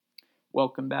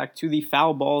Welcome back to the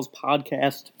Foul Balls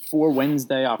podcast for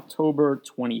Wednesday, October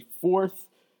 24th,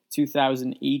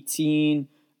 2018.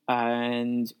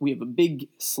 And we have a big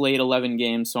slate, 11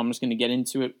 games, so I'm just going to get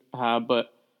into it.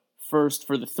 But first,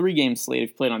 for the 3-game slate,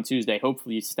 if you played on Tuesday,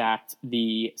 hopefully you stacked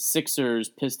the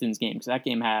Sixers-Pistons game, because that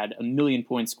game had 1 million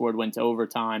points scored, went to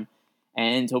overtime.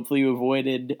 And hopefully you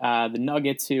avoided the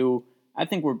Nuggets, who I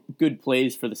think were good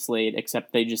plays for the slate,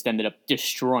 except they just ended up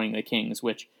destroying the Kings,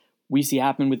 which we see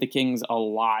happen with the Kings a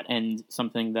lot, and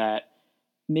something that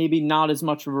maybe not as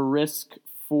much of a risk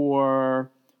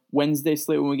for Wednesday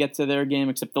slate when we get to their game,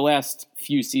 except the last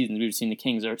few seasons we've seen the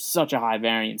Kings are such a high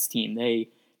variance team.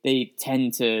 They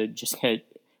tend to just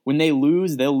when they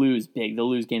lose, they'll lose big.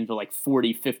 They'll lose games for like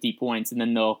 40, 50 points, and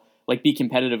then they'll be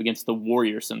competitive against the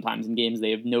Warriors sometimes in games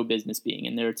they have no business being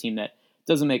in. They're a team that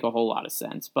doesn't make a whole lot of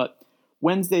sense. But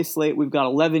Wednesday slate, we've got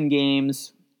 11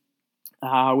 games.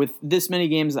 With this many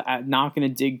games, I'm not going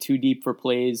to dig too deep for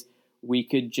plays. We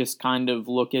could just kind of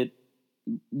look at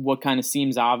what kind of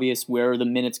seems obvious, where are the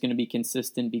minutes going to be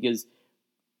consistent, because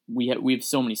we have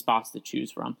so many spots to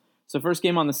choose from. So first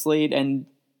game on the slate, and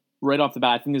right off the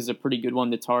bat, I think this is a pretty good one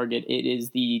to target. It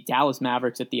is the Dallas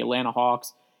Mavericks at the Atlanta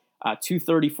Hawks.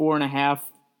 234.5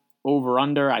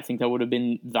 over-under. I think that would have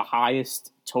been the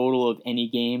highest total of any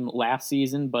game last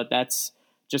season, but that's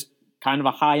just kind of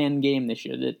a high-end game this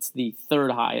year. It's the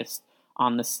third highest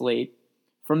on the slate.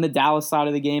 From the Dallas side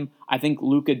of the game, I think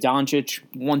Luka Doncic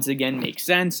once again makes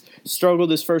sense. Struggled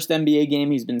his first NBA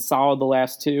game. He's been solid the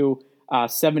last two.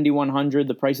 7,100.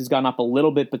 The price has gone up a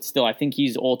little bit, but still, I think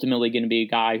he's ultimately going to be a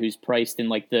guy who's priced in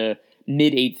like the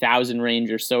mid 8,000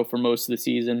 range or so for most of the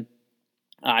season.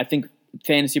 I think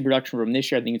fantasy production from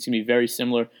this year, I think it's going to be very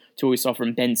similar to what we saw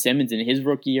from Ben Simmons in his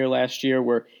rookie year last year,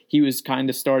 where he was kind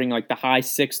of starting like the high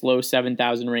 6, low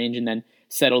 7,000 range and then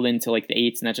settled into like the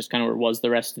 8s, and that's just kind of where it was the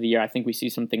rest of the year. I think we see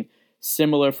something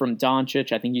similar from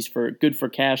Doncic. I think he's good for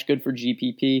cash, good for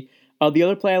GPP. The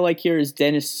other play I like here is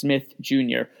Dennis Smith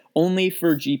Jr., only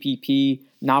for GPP,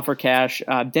 not for cash.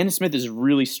 Dennis Smith has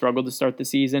really struggled to start the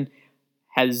season.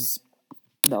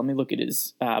 Let me look at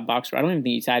his box score. I don't even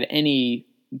think he's had any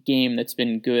game that's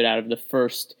been good out of the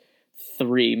first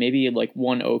 3, maybe like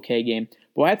one okay game.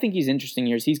 But what I think he's interesting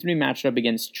here is he's going to be matched up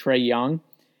against Trae Young.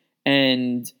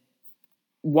 And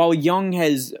while Young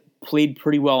has played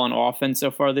pretty well on offense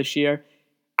so far this year,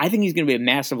 I think he's going to be a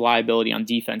massive liability on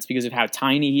defense because of how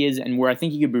tiny he is, and where I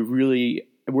think he could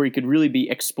really be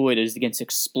exploited is against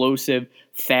explosive,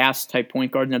 fast type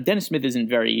point guards. Now, Dennis Smith isn't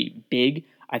very big.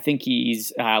 I think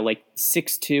he's like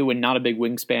 6'2" and not a big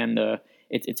wingspan.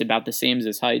 It's about the same as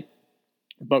his height,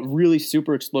 but really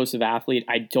super explosive athlete.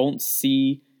 I don't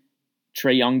see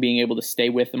Trae Young being able to stay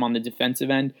with him on the defensive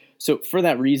end. So for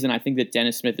that reason, I think that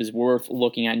Dennis Smith is worth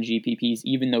looking at in GPPs,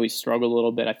 even though he's struggled a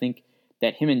little bit. I think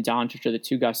that him and Doncic are the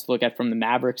two guys to look at from the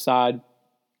Maverick side.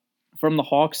 From the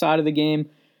Hawks side of the game,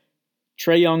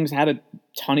 Trae Young's had a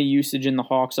ton of usage in the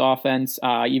Hawks offense.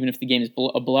 Even if the game is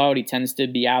a blowout, he tends to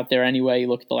be out there anyway. You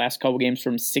look at the last couple games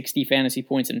from 60 fantasy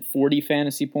points and 40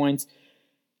 fantasy points.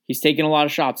 He's taken a lot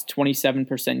of shots,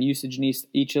 27% usage in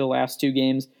each of the last 2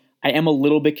 games. I am a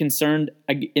little bit concerned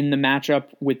in the matchup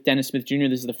with Dennis Smith Jr.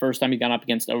 This is the first time he's gone up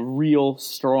against a real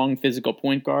strong physical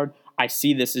point guard. I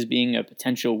see this as being a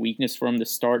potential weakness for him to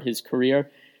start his career.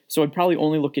 So I'd probably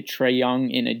only look at Trae Young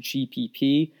in a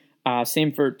GPP.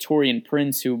 Same for Taurean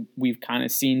Prince, who we've kind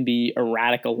of seen be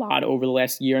erratic a lot over the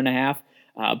last year and a half,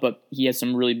 but he has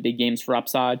some really big games for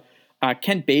upside.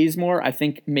 Kent Bazemore, I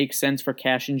think, makes sense for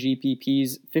cash and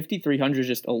GPPs. 5,300 is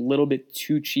just a little bit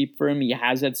too cheap for him. He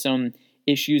has had some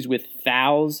issues with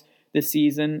fouls this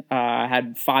season.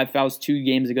 Had 5 fouls 2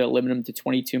 games ago that limited him to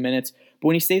 22 minutes. But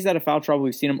when he stays out of foul trouble,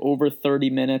 we've seen him over 30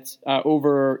 minutes,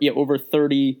 over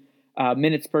 30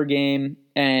 minutes per game,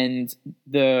 and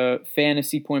the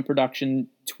fantasy point production,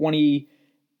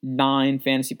 29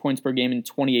 fantasy points per game in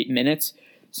 28 minutes.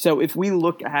 So if we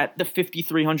look at the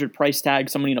 5,300 price tag,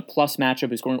 somebody in a plus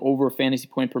matchup is scoring over a fantasy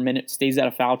point per minute, stays out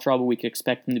of foul trouble, we could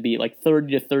expect them to be like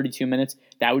 30 to 32 minutes.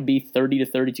 That would be 30 to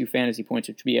 32 fantasy points,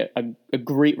 which would be a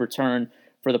great return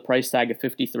for the price tag of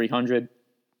 5,300.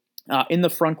 In the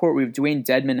front court, we have Dwayne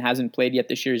Dedmon, hasn't played yet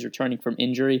this year. He's returning from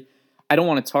injury. I don't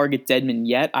want to target Dedmon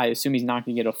yet. I assume he's not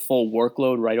going to get a full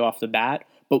workload right off the bat.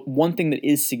 But one thing that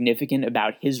is significant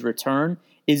about his return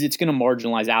is it's going to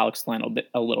marginalize Alex Len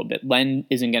a little bit. Len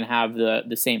isn't going to have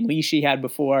the same leash he had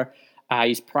before.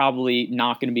 He's probably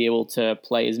not going to be able to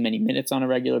play as many minutes on a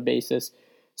regular basis.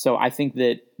 So I think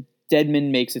that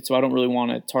Dedmon makes it so I don't really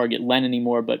want to target Len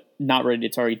anymore, but not ready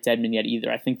to target Dedmon yet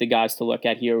either. I think the guys to look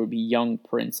at here would be Young,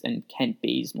 Prince, and Kent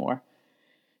Bazemore.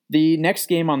 The next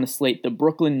game on the slate, the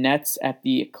Brooklyn Nets at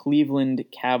the Cleveland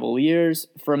Cavaliers.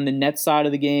 From the Nets side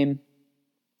of the game,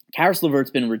 Karis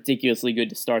LeVert's been ridiculously good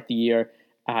to start the year.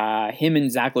 Him and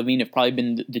Zach LaVine have probably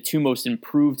been the two most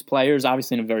improved players,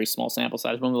 obviously in a very small sample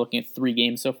size. We're only looking at 3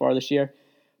 games so far this year.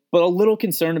 But a little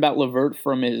concerned about LeVert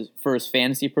for his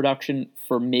fantasy production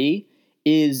for me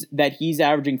is that he's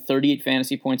averaging 38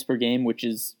 fantasy points per game, which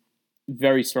is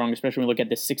very strong, especially when we look at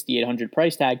the 6,800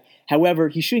 price tag. However,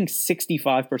 he's shooting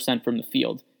 65% from the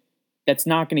field. That's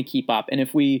not going to keep up. And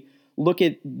if we look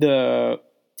at the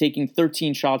taking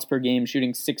 13 shots per game,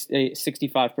 shooting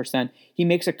 65%, he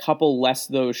makes a couple less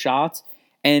of those shots,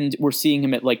 and we're seeing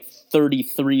him at like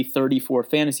 33, 34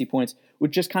 fantasy points,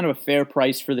 with just kind of a fair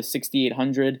price for the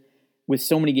 6,800. With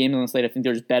so many games on the slate, I think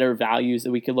there's better values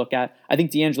that we could look at. I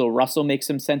think D'Angelo Russell makes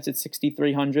some sense at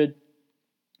 6,300.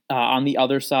 On the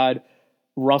other side,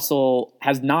 Russell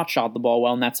has not shot the ball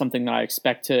well, and that's something that I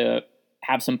expect to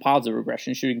have some positive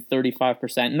regression, shooting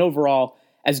 35%. And overall,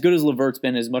 as good as LeVert's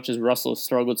been, as much as Russell has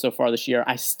struggled so far this year,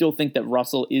 I still think that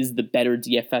Russell is the better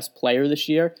DFS player this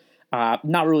year.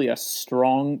 Not really a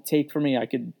strong take for me. I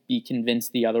could be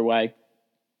convinced the other way.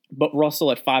 But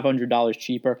Russell at $500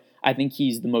 cheaper, I think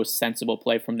he's the most sensible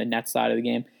play from the Nets side of the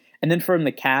game. And then from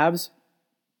the Cavs,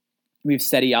 we have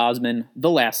Cedi Osman, the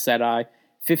last Cedi,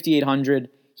 5,800.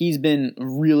 He's been a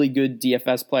really good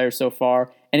DFS player so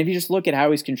far. And if you just look at how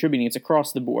he's contributing, it's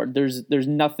across the board. There's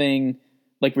nothing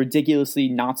like ridiculously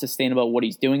not sustainable about what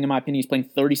he's doing, in my opinion. He's playing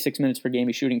 36 minutes per game.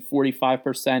 He's shooting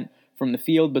 45% from the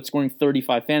field, but scoring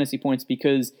 35 fantasy points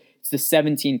because it's the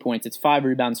 17 points. It's 5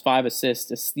 rebounds, 5 assists,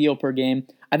 a steal per game.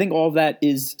 I think all of that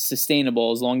is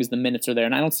sustainable as long as the minutes are there.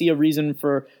 And I don't see a reason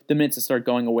for the minutes to start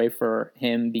going away for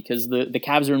him because the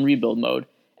Cavs are in rebuild mode.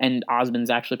 And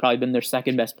Osman's actually probably been their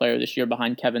second best player this year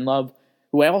behind Kevin Love,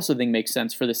 who I also think makes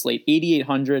sense for the slate.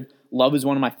 8,800. Love is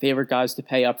one of my favorite guys to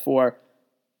pay up for.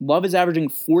 Love is averaging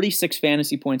 46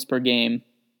 fantasy points per game,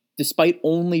 despite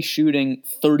only shooting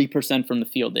 30% from the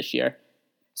field this year.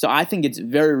 So I think it's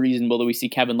very reasonable that we see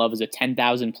Kevin Love as a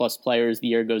 10,000 plus player as the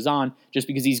year goes on, just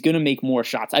because he's going to make more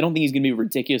shots. I don't think he's going to be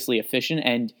ridiculously efficient,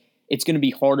 and it's going to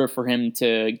be harder for him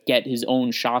to get his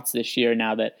own shots this year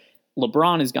now that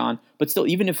LeBron is gone. But still,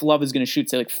 even if Love is going to shoot,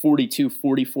 say, like 42,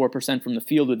 44% from the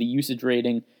field with a usage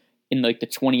rating in like the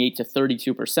 28 to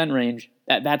 32% range,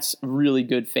 that's really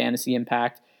good fantasy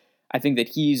impact. I think that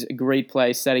he's a great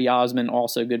play. Cedi Osman,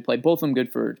 also a good play. Both of them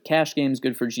good for cash games,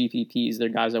 good for GPPs. They're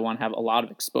guys I want to have a lot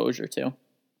of exposure to.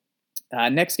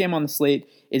 Next game on the slate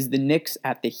is the Knicks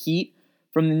at the Heat.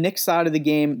 From the Knicks side of the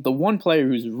game, the one player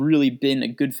who's really been a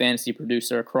good fantasy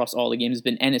producer across all the games has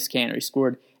been Enes Kanter. He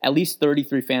scored at least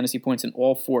 33 fantasy points in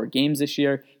all 4 games this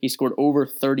year. He scored over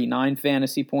 39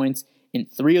 fantasy points in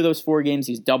 3 of those 4 games.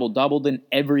 He's doubled in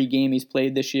every game he's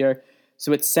played this year.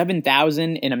 So at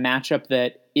 7,000 in a matchup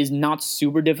that is not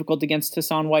super difficult against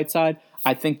Hassan Whiteside,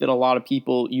 I think that a lot of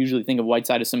people usually think of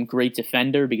Whiteside as some great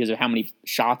defender because of how many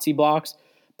shots he blocks.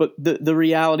 But the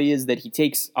reality is that he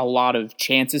takes a lot of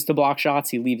chances to block shots.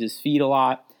 He leaves his feet a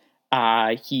lot.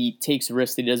 He takes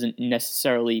risks that he doesn't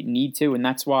necessarily need to. And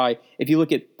that's why if you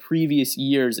look at previous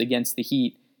years against the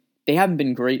Heat, they haven't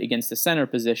been great against the center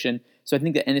position. So I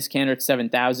think that Enes Kanter at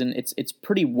 7,000, it's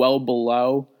pretty well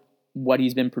below what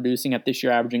he's been producing at this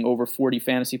year, averaging over 40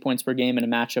 fantasy points per game in a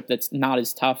matchup that's not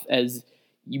as tough as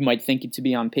you might think it to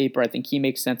be on paper. I think he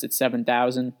makes sense at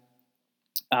 7,000.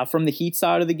 From the Heat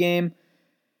side of the game,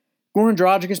 Goran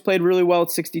Dragic has played really well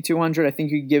at 6,200. I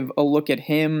think you could give a look at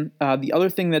him. The other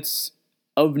thing that's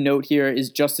of note here is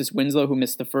Justice Winslow, who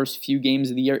missed the first few games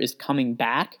of the year, is coming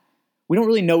back. We don't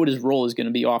really know what his role is going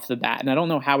to be off the bat, and I don't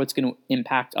know how it's going to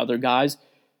impact other guys.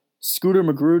 Scooter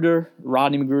Magruder,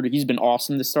 Rodney Magruder, he's been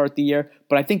awesome to start the year,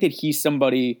 but I think that he's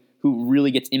somebody who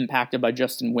really gets impacted by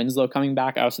Justin Winslow coming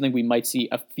back. I also think we might see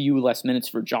a few less minutes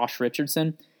for Josh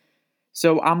Richardson.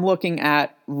 So I'm looking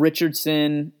at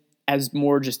Richardson as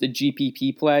more just a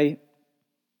GPP play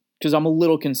because I'm a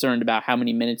little concerned about how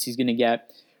many minutes he's going to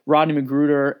get. Rodney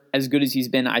Magruder, as good as he's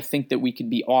been, I think that we could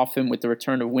be off him with the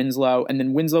return of Winslow. And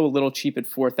then Winslow a little cheap at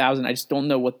 4,000. I just don't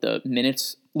know what the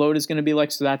minutes load is going to be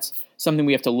like. So that's something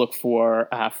we have to look for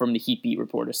from the Heat beat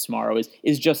reporters tomorrow.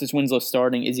 Is Justice Winslow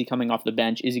starting? Is he coming off the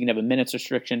bench? Is he going to have a minutes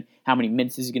restriction? How many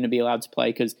minutes is he going to be allowed to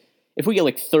play? Because if we get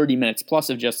like 30 minutes plus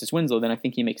of Justice Winslow, then I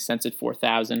think he makes sense at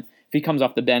 4,000. If he comes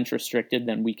off the bench restricted,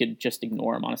 then we could just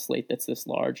ignore him on a slate that's this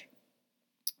large.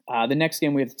 The next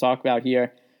game we have to talk about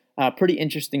here, pretty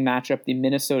interesting matchup, the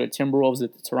Minnesota Timberwolves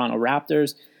at the Toronto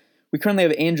Raptors. We currently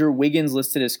have Andrew Wiggins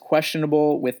listed as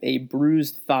questionable with a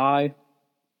bruised thigh.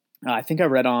 I think I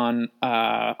read on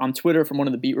Twitter from one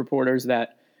of the beat reporters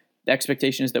that The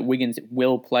expectation is that Wiggins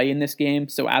will play in this game.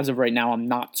 So as of right now, I'm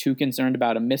not too concerned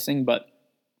about him missing, but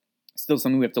still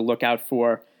something we have to look out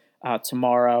for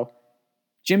tomorrow.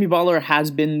 Jimmy Butler has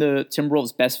been the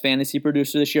Timberwolves' best fantasy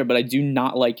producer this year, but I do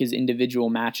not like his individual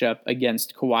matchup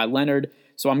against Kawhi Leonard.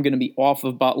 So I'm going to be off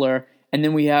of Butler. And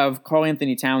then we have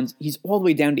Karl-Anthony Towns. He's all the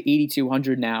way down to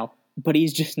 8,200 now, but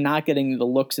he's just not getting the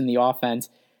looks in the offense.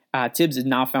 Tibbs has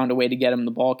not found a way to get him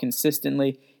the ball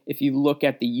consistently. If you look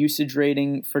at the usage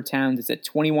rating for Towns, it's at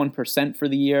 21% for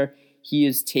the year. He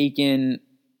has taken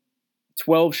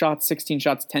 12 shots, 16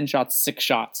 shots, 10 shots, 6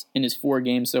 shots in his 4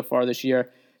 games so far this year.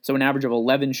 So an average of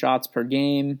 11 shots per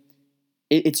game.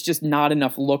 It's just not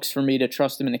enough looks for me to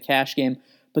trust him in a cash game.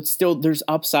 But still, there's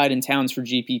upside in Towns for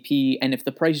GPP. And if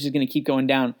the price is going to keep going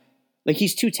down, like,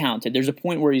 he's too talented. There's a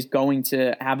point where he's going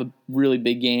to have a really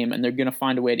big game, and they're going to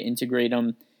find a way to integrate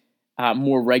him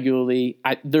more regularly.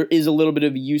 There is a little bit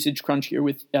of a usage crunch here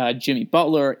with Jimmy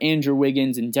Butler, Andrew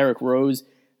Wiggins, and Derrick Rose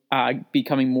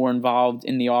becoming more involved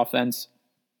in the offense.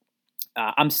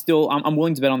 I'm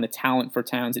willing to bet on the talent for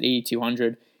Towns at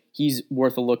 8,200. He's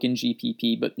worth a look in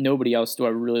GPP, but nobody else do I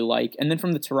really like. And then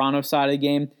from the Toronto side of the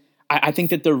game, I think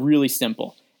that they're really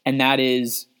simple, and that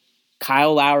is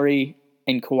Kyle Lowry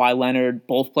and Kawhi Leonard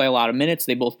both play a lot of minutes.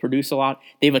 They both produce a lot.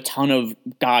 They have a ton of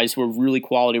guys who are really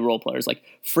quality role players, like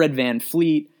Fred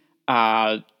VanVleet.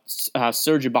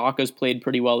 Serge Ibaka's played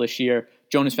pretty well this year.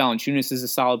 Jonas Valanciunas is a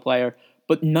solid player.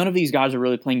 But none of these guys are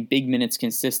really playing big minutes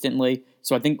consistently.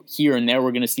 So I think here and there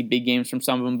we're going to see big games from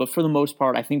some of them. But for the most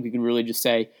part, I think we can really just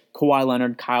say Kawhi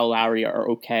Leonard, Kyle Lowry are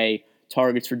okay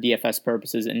targets for DFS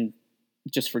purposes, and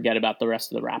just forget about the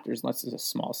rest of the Raptors unless it's a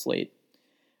small slate.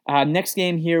 Next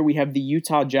game here, we have the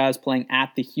Utah Jazz playing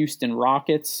at the Houston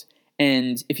Rockets.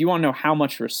 And if you want to know how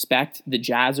much respect the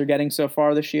Jazz are getting so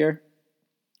far this year,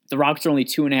 the Rockets are only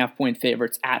 2.5-point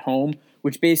favorites at home,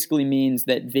 which basically means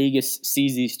that Vegas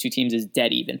sees these two teams as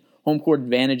dead even. Home court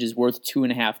advantage is worth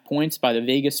 2.5 points by the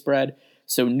Vegas spread.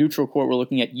 So neutral court, we're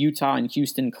looking at Utah and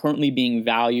Houston currently being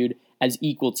valued as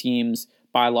equal teams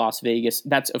by Las Vegas.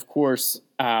 That's, of course,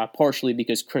 partially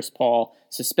because Chris Paul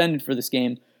suspended for this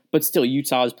game, but still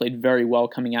Utah has played very well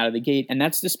coming out of the gate, and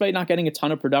that's despite not getting a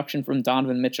ton of production from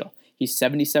Donovan Mitchell. He's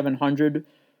 7,700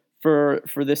 for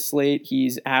this slate.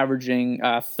 He's averaging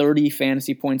 30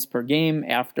 fantasy points per game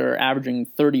after averaging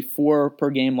 34 per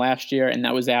game last year, and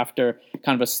that was after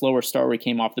kind of a slower start where he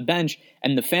came off the bench.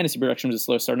 And the fantasy production was a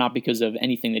slow start, not because of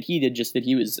anything that he did, just that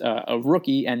he was a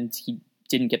rookie and he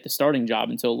didn't get the starting job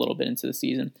until a little bit into the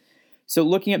season. So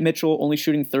looking at Mitchell, only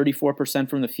shooting 34%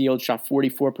 from the field, shot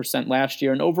 44% last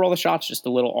year, and overall the shot's just a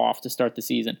little off to start the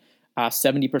season.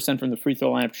 70% from the free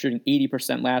throw line after shooting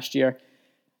 80% last year.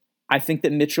 I think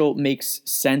that Mitchell makes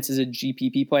sense as a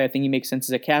GPP play. I think he makes sense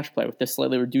as a cash play with the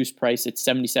slightly reduced price at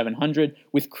 7,700.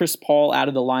 With Chris Paul out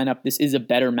of the lineup, this is a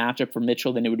better matchup for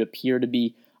Mitchell than it would appear to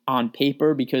be on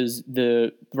paper because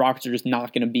the Rockets are just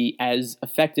not going to be as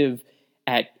effective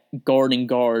at guarding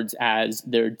guards as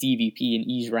their DVP and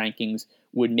ease rankings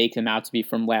would make them out to be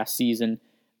from last season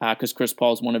because Chris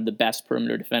Paul is one of the best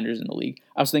perimeter defenders in the league.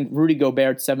 I also think Rudy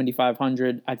Gobert,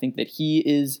 7,500. I think that he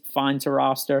is fine to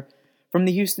roster. From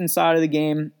the Houston side of the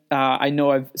game, I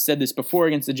know I've said this before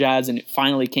against the Jazz, and it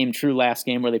finally came true last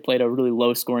game where they played a really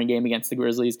low-scoring game against the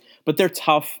Grizzlies. But they're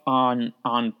tough on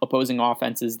opposing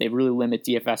offenses. They really limit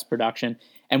DFS production.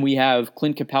 And we have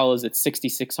Clint Capella's at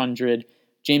 6,600,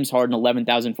 James Harden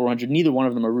 11,400. Neither one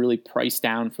of them are really priced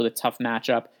down for the tough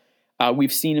matchup.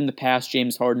 We've seen in the past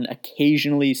James Harden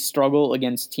occasionally struggle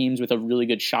against teams with a really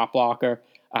good shot blocker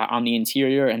on the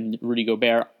interior, and Rudy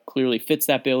Gobert clearly fits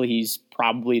that bill. He's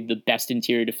probably the best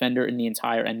interior defender in the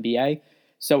entire NBA.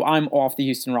 So I'm off the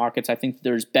Houston Rockets. I think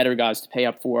there's better guys to pay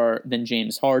up for than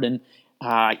James Harden,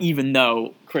 even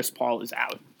though Chris Paul is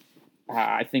out.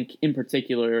 I think in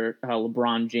particular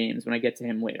LeBron James, when I get to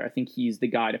him later, I think he's the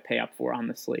guy to pay up for on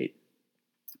the slate.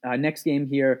 Next game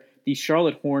here, the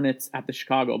Charlotte Hornets at the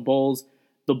Chicago Bulls.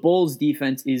 The Bulls'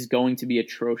 defense is going to be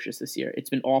atrocious this year. It's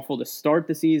been awful to start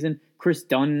the season. Chris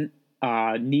Dunn,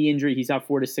 knee injury, he's out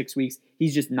 4 to 6 weeks.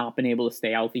 He's just not been able to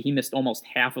stay healthy. He missed almost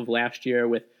half of last year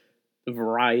with a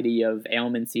variety of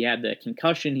ailments. He had the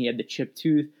concussion. He had the chipped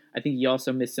tooth. I think he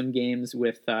also missed some games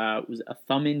with was a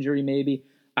thumb injury maybe.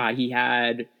 He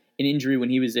had an injury when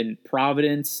he was in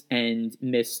Providence and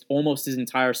missed almost his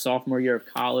entire sophomore year of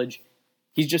college.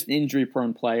 He's just an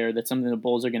injury-prone player. That's something the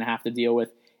Bulls are going to have to deal with.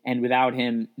 And without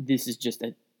him, this is just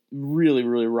a really,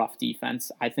 really rough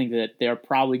defense. I think that they're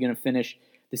probably going to finish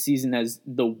the season as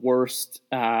the worst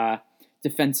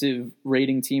defensive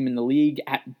rating team in the league.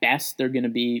 At best, they're going to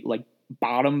be like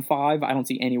bottom 5. I don't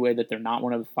see any way that they're not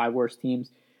one of the 5 worst teams.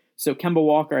 So Kemba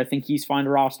Walker, I think he's fine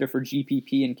to roster for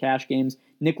GPP and cash games.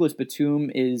 Nicholas Batum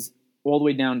is all the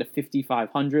way down to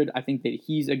 5,500. I think that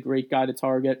he's a great guy to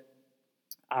target.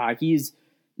 He's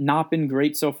not been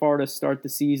great so far to start the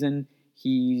season.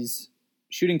 He's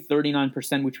shooting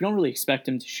 39%, which we don't really expect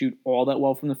him to shoot all that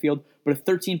well from the field, but a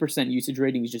 13% usage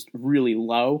rating is just really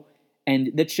low,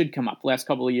 and that should come up. Last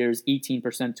couple of years, 18%,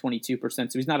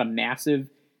 22%, so he's not a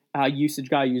massive usage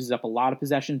guy, uses up a lot of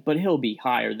possession, but he'll be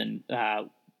higher than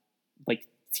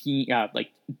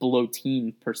like below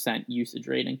teen percent usage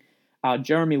rating.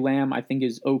 Jeremy Lamb, I think,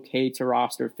 is okay to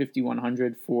roster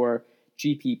 5,100 for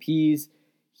GPPs.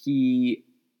 He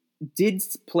did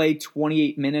play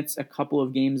 28 minutes a couple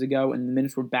of games ago, and the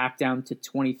minutes were back down to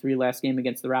 23 last game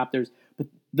against the Raptors. But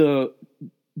the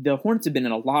Hornets have been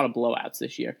in a lot of blowouts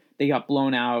this year. They got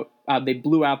blown out. They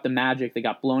blew out the Magic. They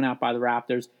got blown out by the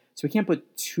Raptors. So we can't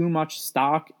put too much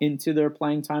stock into their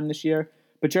playing time this year.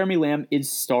 But Jeremy Lamb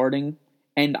is starting,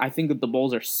 and I think that the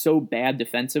Bulls are so bad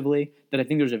defensively that I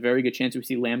think there's a very good chance we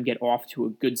see Lamb get off to a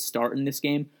good start in this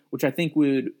game, which I think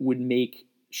would make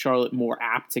Charlotte more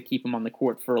apt to keep him on the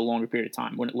court for a longer period of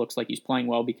time when it looks like he's playing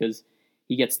well because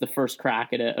he gets the first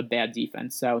crack at a bad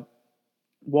defense. So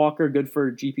Walker, good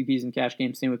for GPPs and cash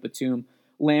games. Same with Batum.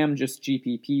 Lamb, just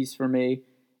GPPs for me.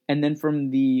 And then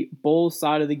from the Bulls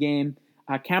side of the game,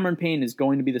 Cameron Payne is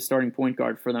going to be the starting point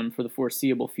guard for them for the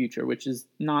foreseeable future, which is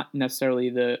not necessarily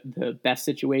the best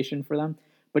situation for them.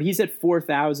 But he's at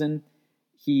 4,000.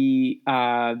 He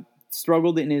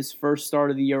struggled in his first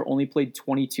start of the year, only played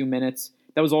 22 minutes.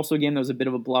 That was also a game that was a bit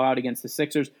of a blowout against the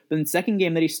Sixers. But in the second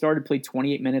game that he started, played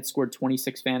 28 minutes, scored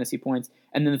 26 fantasy points.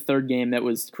 And then the third game, that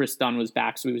was Chris Dunn was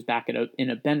back, so he was back in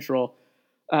a bench role.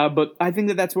 But I think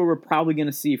that that's where we're probably going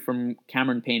to see from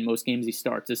Cameron Payne most games he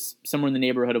starts, is somewhere in the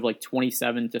neighborhood of like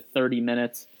 27 to 30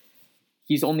 minutes.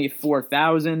 He's only at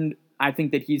 4,000. I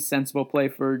think that he's sensible play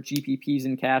for GPPs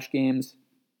and cash games.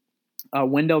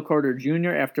 Wendell Carter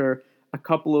Jr., after a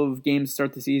couple of games to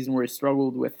start the season where he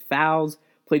struggled with fouls,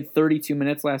 played 32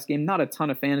 minutes last game. Not a ton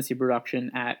of fantasy production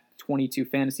at 22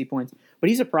 fantasy points, but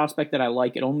he's a prospect that I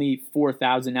like at only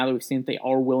 4,000. Now that we've seen that they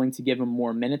are willing to give him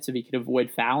more minutes if he could avoid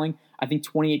fouling, I think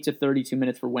 28 to 32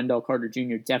 minutes for Wendell Carter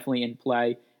Jr. definitely in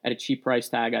play at a cheap price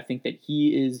tag. I think that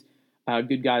he is a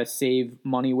good guy to save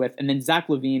money with. And then Zach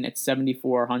LaVine at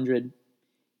 7,400.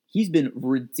 He's been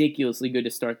ridiculously good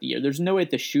to start the year. There's no way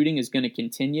that the shooting is going to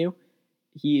continue.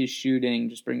 He is shooting,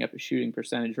 just bring up a shooting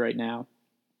percentage right now,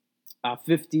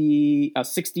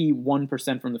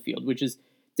 61% from the field, which is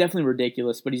definitely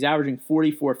ridiculous, but he's averaging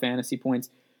 44 fantasy points.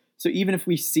 So even if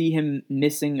we see him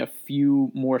missing a few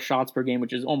more shots per game,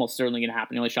 which is almost certainly going to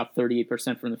happen, he only shot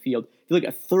 38% from the field. If you look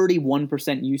at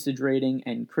 31% usage rating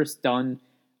and Chris Dunn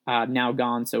now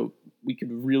gone, so we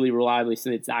could really reliably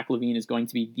say that Zach LaVine is going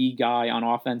to be the guy on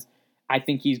offense. I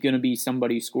think he's going to be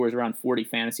somebody who scores around 40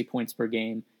 fantasy points per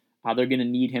game. They're going to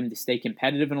need him to stay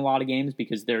competitive in a lot of games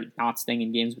because they're not staying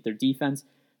in games with their defense.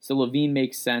 So LaVine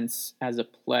makes sense as a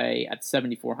play at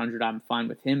 7,400. I'm fine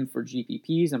with him for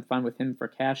GPPs. I'm fine with him for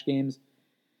cash games.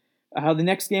 The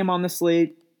next game on the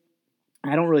slate,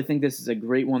 I don't really think this is a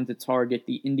great one to target.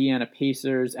 The Indiana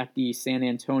Pacers at the San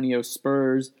Antonio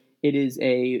Spurs. It is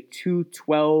a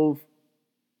 212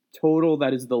 total.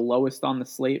 That is the lowest on the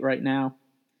slate right now.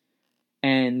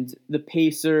 And the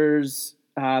Pacers,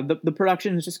 the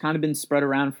production has just kind of been spread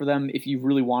around for them. If you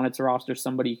really wanted to roster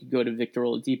somebody, you could go to Victor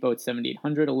Oladipo at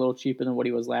 7,800, a little cheaper than what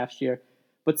he was last year.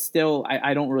 But still,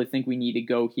 I don't really think we need to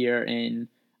go here in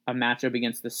a matchup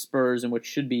against the Spurs, in which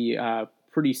should be a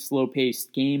pretty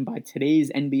slow-paced game by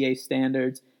today's NBA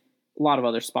standards. A lot of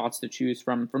other spots to choose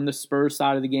from. From the Spurs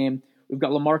side of the game, we've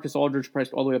got LaMarcus Aldridge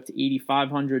priced all the way up to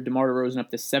 8,500, DeMar DeRozan up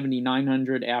to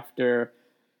 7,900 after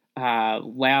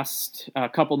last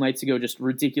couple nights ago, just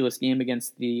ridiculous game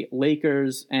against the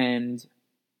Lakers. And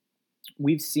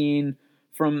we've seen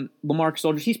from LaMarcus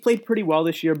Aldridge, he's played pretty well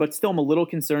this year, but still I'm a little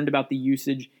concerned about the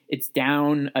usage. It's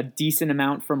down a decent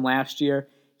amount from last year.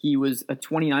 He was a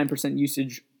 29%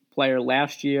 usage player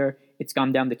last year. It's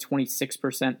gone down to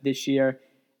 26% this year.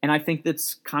 And I think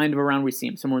that's kind of around where we see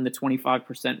him, somewhere in the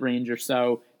 25% range or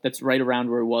so. That's right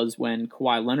around where it was when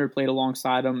Kawhi Leonard played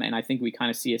alongside him. And I think we kind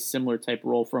of see a similar type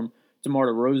role from DeMar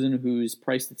DeRozan, who's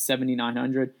priced at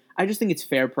 7,900. I just think it's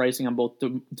fair pricing on both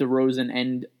DeRozan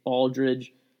and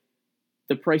Aldridge.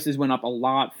 The prices went up a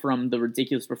lot from the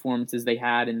ridiculous performances they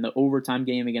had in the overtime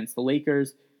game against the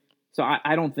Lakers. So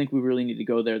I don't think we really need to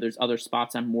go there. There's other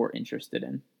spots I'm more interested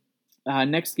in.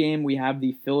 Next game, we have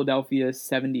the Philadelphia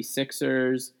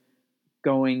 76ers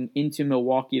going into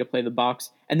Milwaukee to play the Bucks,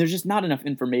 and there's just not enough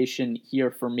information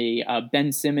here for me.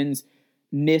 Ben Simmons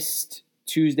missed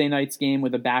Tuesday night's game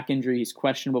with a back injury. He's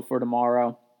questionable for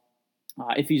tomorrow.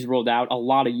 If he's rolled out, a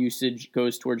lot of usage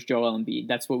goes towards Joel Embiid.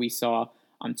 That's what we saw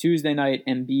on Tuesday night.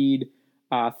 Embiid,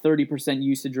 30%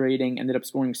 usage rating, ended up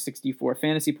scoring 64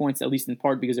 fantasy points, at least in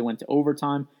part because it went to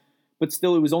overtime. But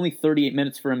still, it was only 38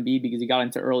 minutes for Embiid because he got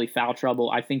into early foul trouble.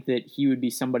 I think that he would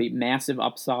be somebody massive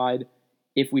upside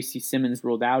if we see Simmons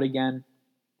rolled out again.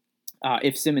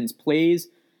 If Simmons plays,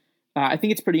 I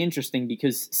think it's pretty interesting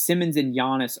because Simmons and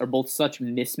Giannis are both such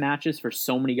mismatches for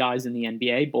so many guys in the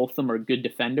NBA. Both of them are good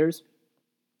defenders,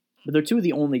 but they're two of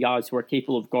the only guys who are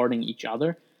capable of guarding each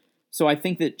other. So I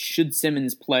think that should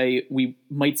Simmons play, we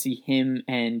might see him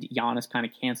and Giannis kind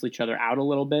of cancel each other out a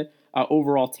little bit.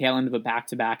 Overall, tail end of a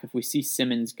back-to-back, if we see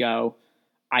Simmons go,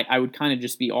 I would kind of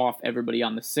just be off everybody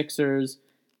on the Sixers.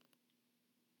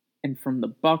 And from the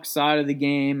Bucks side of the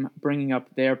game, bringing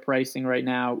up their pricing right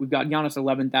now, we've got Giannis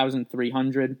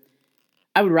 11,300.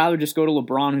 I would rather just go to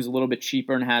LeBron, who's a little bit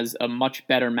cheaper and has a much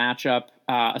better matchup,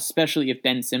 especially if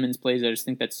Ben Simmons plays. I just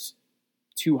think that's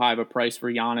too high of a price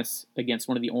for Giannis against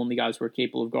one of the only guys who are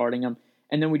capable of guarding him.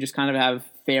 And then we just kind of have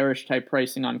fairish type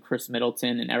pricing on Chris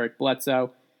Middleton and Eric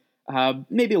Bledsoe.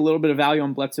 Maybe a little bit of value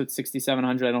on Bledsoe at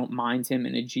 6,700. I don't mind him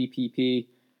in a GPP.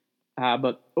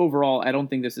 But overall, I don't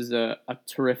think this is a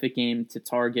terrific game to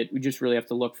target. We just really have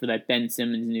to look for that Ben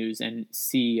Simmons news and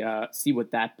see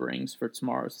what that brings for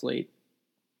tomorrow's slate.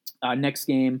 Next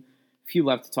game, a few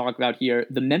left to talk about here.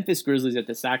 The Memphis Grizzlies at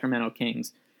the Sacramento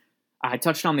Kings. I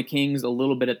touched on the Kings a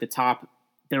little bit at the top.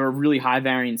 They're a really high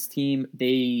variance team.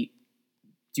 They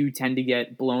do tend to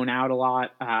get blown out a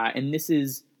lot. And this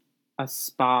is a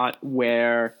spot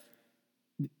where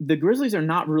the Grizzlies are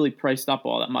not really priced up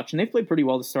all that much. And they've played pretty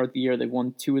well to start the year. They've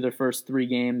won 2 of their first 3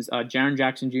 games. Jaren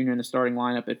Jackson Jr. in the starting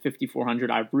lineup at 5,400.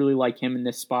 I really like him in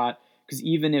this spot because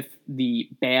even if the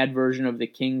bad version of the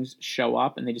Kings show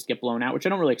up and they just get blown out, which I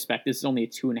don't really expect, this is only a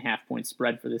 2.5 point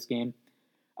spread for this game.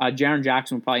 Jaren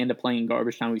Jackson will probably end up playing in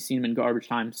garbage time. We've seen him in garbage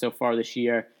time so far this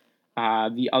year.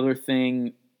 The other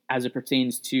thing, as it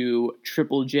pertains to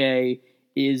Triple J,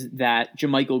 is that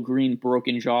JaMychal Green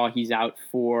broken jaw. He's out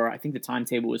for, I think the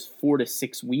timetable was 4 to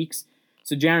 6 weeks.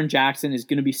 So Jaren Jackson is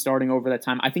going to be starting over that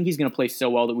time. I think he's going to play so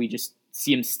well that we just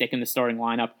see him stick in the starting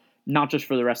lineup, not just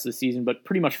for the rest of the season, but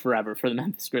pretty much forever for the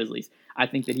Memphis Grizzlies. I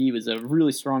think that he was a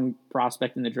really strong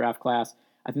prospect in the draft class.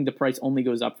 I think the price only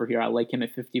goes up for here. I like him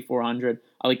at 5,400.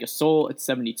 I like Gasol at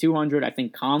 7,200. I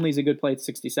think Conley's a good play at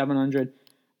 6,700.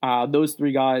 Those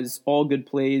 3 guys, all good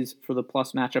plays for the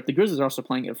plus matchup. The Grizzlies are also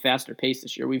playing at a faster pace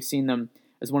this year. We've seen them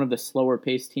as one of the slower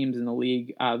paced teams in the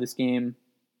league. This game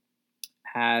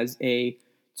has a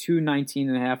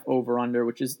 219.5 over under,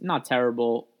 which is not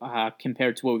terrible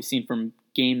compared to what we've seen from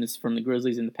games from the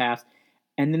Grizzlies in the past.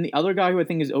 And then the other guy who I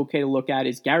think is okay to look at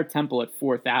is Garrett Temple at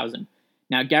 4,000.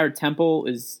 Now, Garrett Temple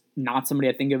is not somebody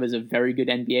I think of as a very good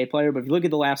NBA player, but if you look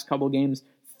at the last couple of games,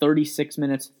 36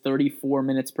 minutes, 34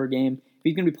 minutes per game. If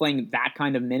he's going to be playing that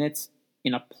kind of minutes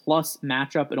in a plus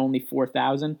matchup at only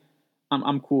 4,000,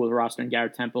 I'm cool with rostering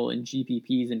Garrett Temple in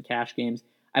GPPs and cash games.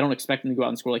 I don't expect him to go out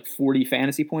and score like 40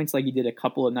 fantasy points like he did a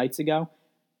couple of nights ago,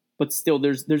 but still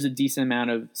there's a decent amount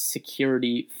of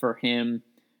security for him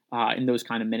in those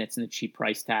kind of minutes in the cheap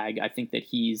price tag. I think that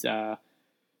he's a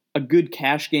good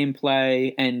cash game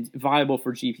play and viable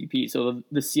for GPP, so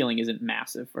the ceiling isn't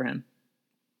massive for him.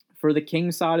 For the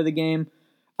Kings side of the game,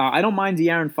 I don't mind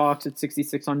De'Aaron Fox at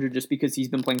 6,600 just because he's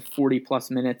been playing 40-plus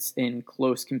minutes in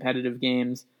close competitive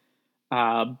games.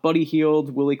 Buddy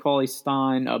Hield, Willie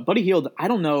Cauley-Stein. Buddy Hield, I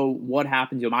don't know what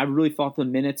happened to him. I really thought the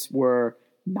minutes were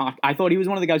not... I thought he was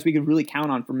one of the guys we could really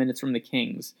count on for minutes from the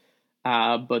Kings.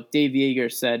 But Dave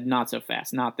Yeager said not so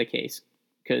fast, not the case.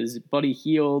 Because Buddy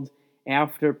Hield,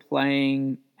 after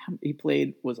playing... He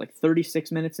played, was like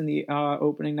 36 minutes in the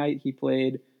opening night. He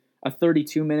played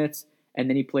 32 minutes. And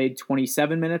then he played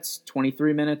 27 minutes,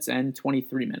 23 minutes, and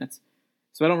 23 minutes.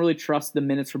 So I don't really trust the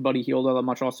minutes for Buddy Hield all that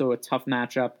much. Also a tough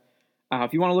matchup.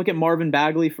 If you want to look at Marvin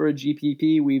Bagley for a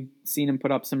GPP, we've seen him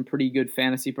put up some pretty good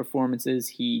fantasy performances.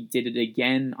 He did it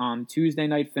again on Tuesday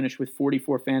night, finished with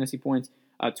 44 fantasy points,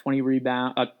 20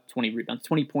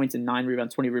 points and 9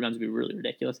 rebounds. 20 rebounds would be really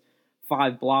ridiculous.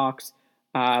 5 blocks.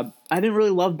 I didn't really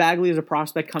love Bagley as a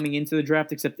prospect coming into the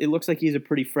draft, except it looks like he's a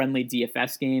pretty friendly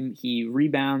DFS game. He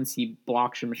rebounds, he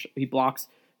blocks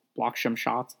some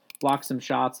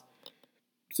shots.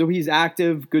 So he's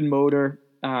active, good motor.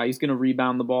 He's going to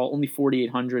rebound the ball, only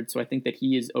 4,800. So I think that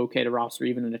he is okay to roster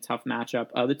even in a tough matchup.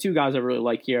 The 2 guys I really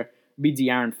like here would be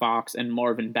De'Aaron Fox and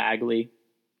Marvin Bagley.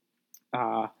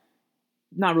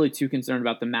 Not really too concerned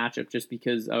about the matchup just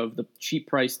because of the cheap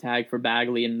price tag for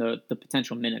Bagley and the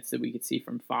potential minutes that we could see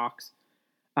from Fox.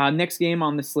 Next game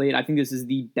on the slate, I think this is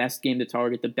the best game to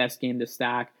target, the best game to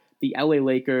stack. the LA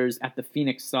Lakers at the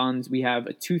Phoenix Suns. We have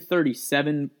a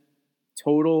 237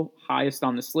 total, highest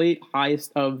on the slate,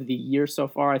 highest of the year so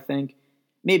far, I think.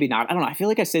 Maybe not. I don't know. I feel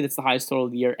like I say that's the highest total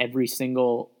of the year every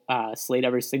single slate,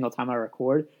 every single time I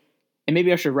record. And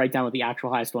maybe I should write down what the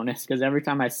actual highest one is, because every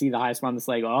time I see the highest one on the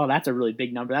slate, I go, oh, that's a really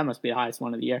big number. That must be the highest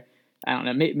one of the year. I don't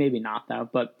know. Maybe not, though.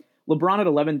 But LeBron at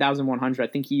 11,100, I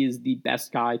think he is the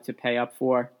best guy to pay up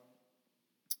for.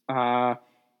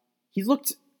 He's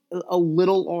looked a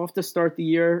little off to start the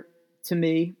year to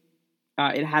me.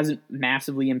 It hasn't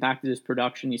massively impacted his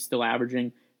production. He's still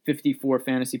averaging 54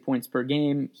 fantasy points per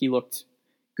game. He looked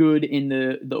good in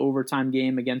the overtime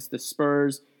game against the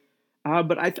Spurs.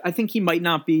 But I think he might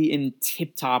not be in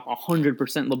tip-top 100%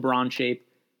 LeBron shape,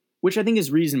 which I think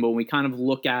is reasonable when we kind of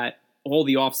look at all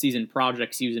the offseason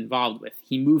projects he was involved with.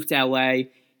 He moved to LA.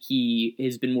 He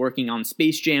has been working on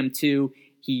Space Jam 2.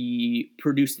 He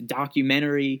produced a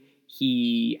documentary.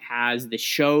 He has the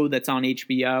show that's on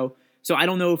HBO. So I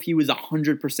don't know if he was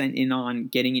 100% in on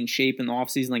getting in shape in the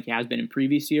offseason like he has been in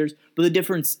previous years. But the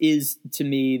difference is, to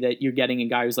me, that you're getting a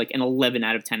guy who's like an 11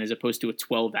 out of 10 as opposed to a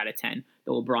 12 out of 10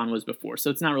 that LeBron was before. So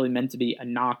it's not really meant to be a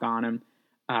knock on him.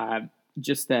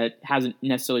 Just that hasn't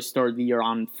necessarily started the year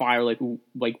on fire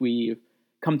like we've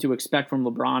come to expect from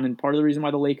LeBron. And part of the reason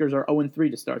why the Lakers are 0-3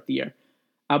 to start the year.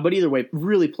 But either way,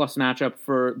 really plus matchup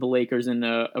for the Lakers and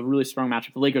a really strong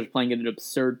matchup. The Lakers are playing at an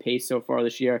absurd pace so far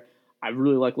this year. I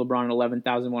really like LeBron at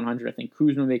 11,100. I think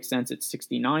Kuzma makes sense at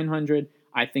 6,900.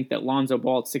 I think that Lonzo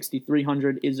Ball at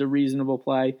 6,300 is a reasonable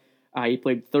play. He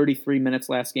played 33 minutes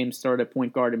last game, started at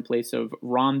point guard in place of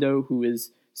Rondo, who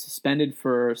is suspended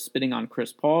for spitting on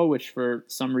Chris Paul, which for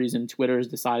some reason Twitter has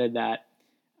decided that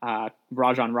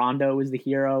Rajon Rondo is the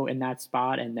hero in that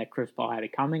spot and that Chris Paul had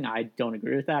it coming. I don't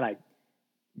agree with that. I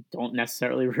don't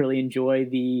necessarily really enjoy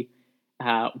the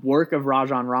work of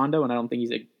Rajon Rondo, and I don't think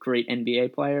he's a great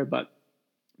NBA player. But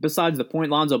besides the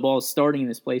point, Lonzo Ball is starting in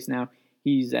this place now.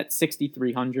 He's at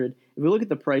 6,300. If we look at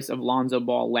the price of Lonzo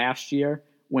Ball last year,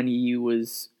 when he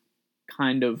was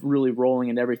kind of really rolling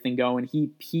and everything going,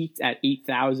 he peaked at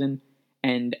 8,000,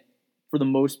 and for the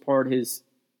most part, his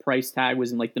price tag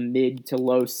was in like the mid to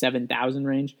low 7,000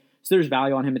 range. So there's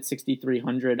value on him at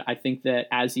 6,300. I think that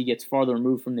as he gets farther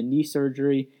removed from the knee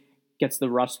surgery, gets the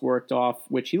rust worked off,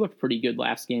 which he looked pretty good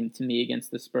last game to me against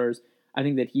the Spurs, I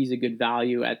think that he's a good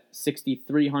value at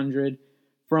 6,300.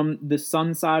 From the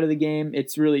Sun side of the game,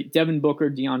 it's really Devin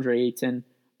Booker, DeAndre Ayton.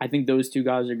 I think those two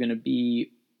guys are going to be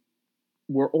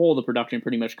where all the production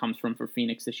pretty much comes from for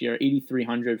Phoenix this year.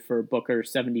 8,300 for Booker,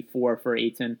 74 for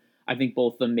Ayton. I think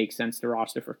both of them make sense to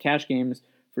roster for cash games.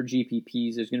 For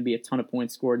GPPs, there's going to be a ton of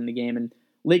points scored in the game, and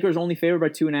Lakers only favored by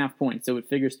 2.5 points, so it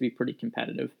figures to be pretty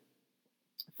competitive.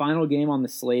 Final game on the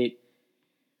slate,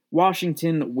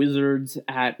 Washington Wizards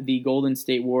at the Golden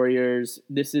State Warriors.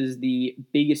 This is the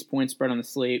biggest point spread on the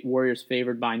slate. Warriors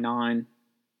favored by 9.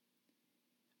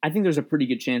 I think there's a pretty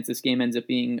good chance this game ends up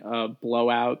being a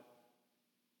blowout,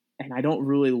 and I don't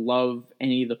really love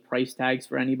any of the price tags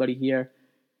for anybody here.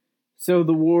 So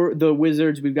the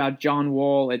Wizards, we've got John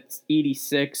Wall at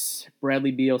 86,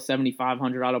 Bradley Beal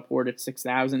 7,500, Otto Porter at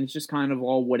 6,000. It's just kind of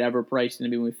all whatever price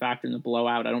going to be when we factor in the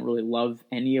blowout. I don't really love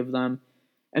any of them.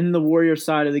 And then the Warriors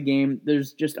side of the game,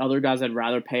 there's just other guys I'd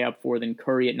rather pay up for than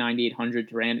Curry at 9,800,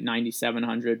 Durant at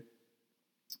 9,700.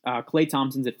 Klay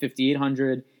Thompson's at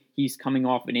 5,800. He's coming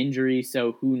off an injury,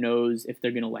 so who knows if they're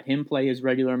going to let him play his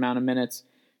regular amount of minutes.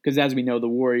 Because as we know, the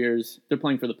Warriors, they're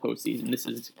playing for the postseason. This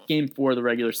is game 4 of the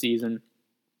regular season.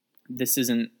 This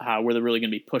isn't where they're really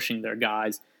going to be pushing their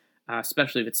guys,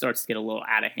 especially if it starts to get a little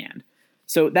out of hand.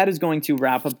 So that is going to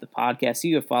wrap up the podcast.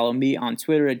 You can follow me on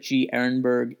Twitter at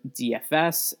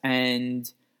GErenbergDFS.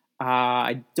 And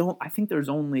I think there's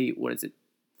only, 4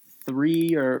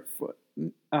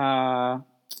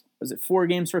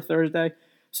 games for Thursday?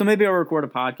 So maybe I'll record a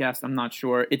podcast. I'm not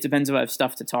sure. It depends if I have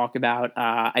stuff to talk about.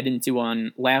 I didn't do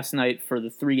one last night for the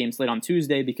 3-game slate on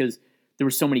Tuesday because there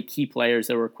were so many key players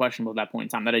that were questionable at that point in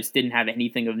time that I just didn't have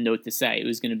anything of note to say. It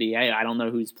was going to be, hey, I don't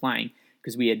know who's playing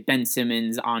because we had Ben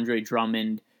Simmons, Andre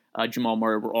Drummond, Jamal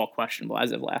Murray were all questionable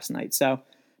as of last night. So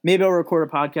maybe I'll record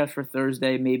a podcast for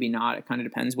Thursday. Maybe not. It kind of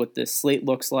depends what the slate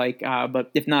looks like. But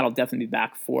if not, I'll definitely be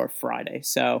back for Friday.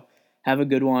 So have a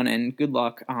good one and good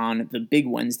luck on the big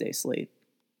Wednesday slate.